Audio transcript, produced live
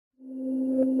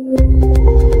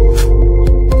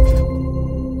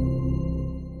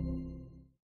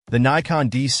The Nikon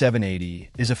D780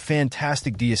 is a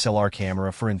fantastic DSLR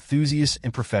camera for enthusiasts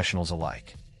and professionals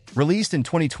alike. Released in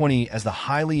 2020 as the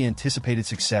highly anticipated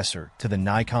successor to the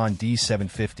Nikon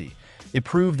D750, it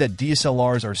proved that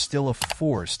DSLRs are still a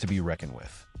force to be reckoned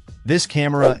with. This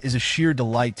camera is a sheer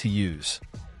delight to use,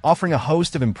 offering a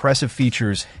host of impressive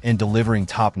features and delivering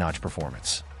top-notch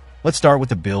performance. Let's start with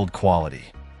the build quality.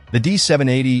 The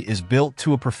D780 is built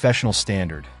to a professional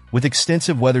standard, with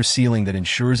extensive weather sealing that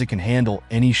ensures it can handle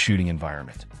any shooting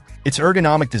environment. Its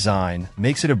ergonomic design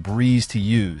makes it a breeze to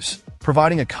use,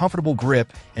 providing a comfortable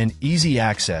grip and easy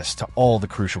access to all the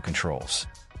crucial controls.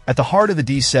 At the heart of the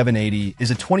D780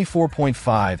 is a 24.5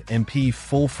 MP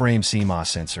full-frame CMOS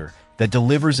sensor that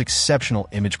delivers exceptional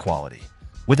image quality.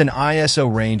 With an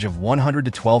ISO range of 100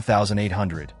 to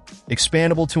 12,800,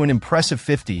 expandable to an impressive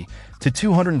 50 to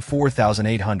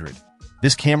 204,800,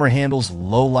 this camera handles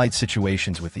low-light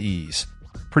situations with ease,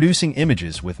 producing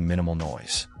images with minimal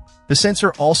noise. The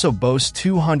sensor also boasts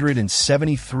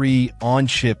 273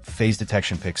 on-chip phase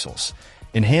detection pixels,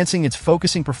 enhancing its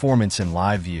focusing performance in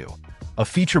live view, a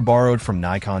feature borrowed from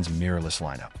Nikon's mirrorless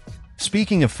lineup.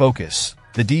 Speaking of focus,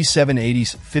 the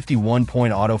D780's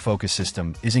 51-point autofocus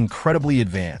system is incredibly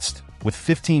advanced, with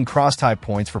 15 cross-type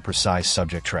points for precise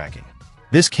subject tracking.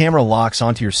 This camera locks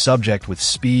onto your subject with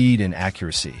speed and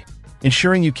accuracy,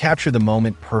 ensuring you capture the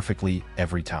moment perfectly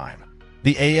every time.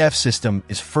 The AF system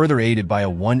is further aided by a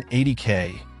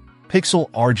 180K pixel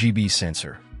RGB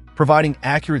sensor, providing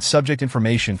accurate subject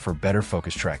information for better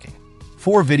focus tracking.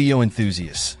 For video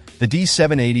enthusiasts, the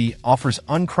D780 offers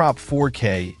uncropped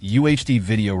 4K UHD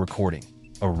video recording,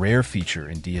 a rare feature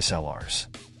in DSLRs.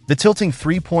 The tilting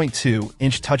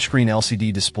 3.2-inch touchscreen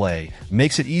LCD display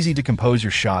makes it easy to compose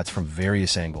your shots from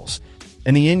various angles,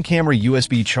 and the in-camera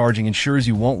USB charging ensures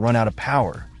you won't run out of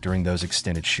power during those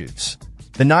extended shoots.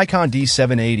 The Nikon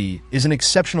D780 is an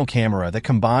exceptional camera that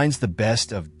combines the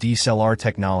best of DSLR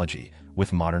technology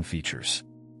with modern features.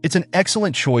 It's an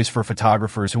excellent choice for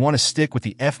photographers who want to stick with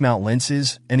the f-mount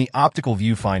lenses and the optical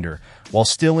viewfinder while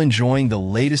still enjoying the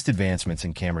latest advancements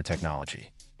in camera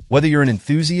technology. Whether you're an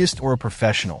enthusiast or a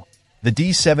professional, the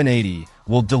D780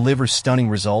 will deliver stunning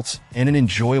results and an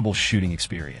enjoyable shooting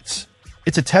experience.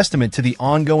 It's a testament to the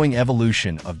ongoing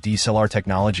evolution of DSLR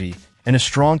technology and a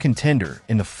strong contender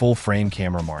in the full-frame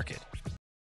camera market.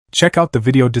 Check out the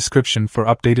video description for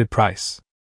updated price.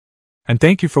 And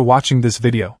thank you for watching this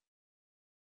video.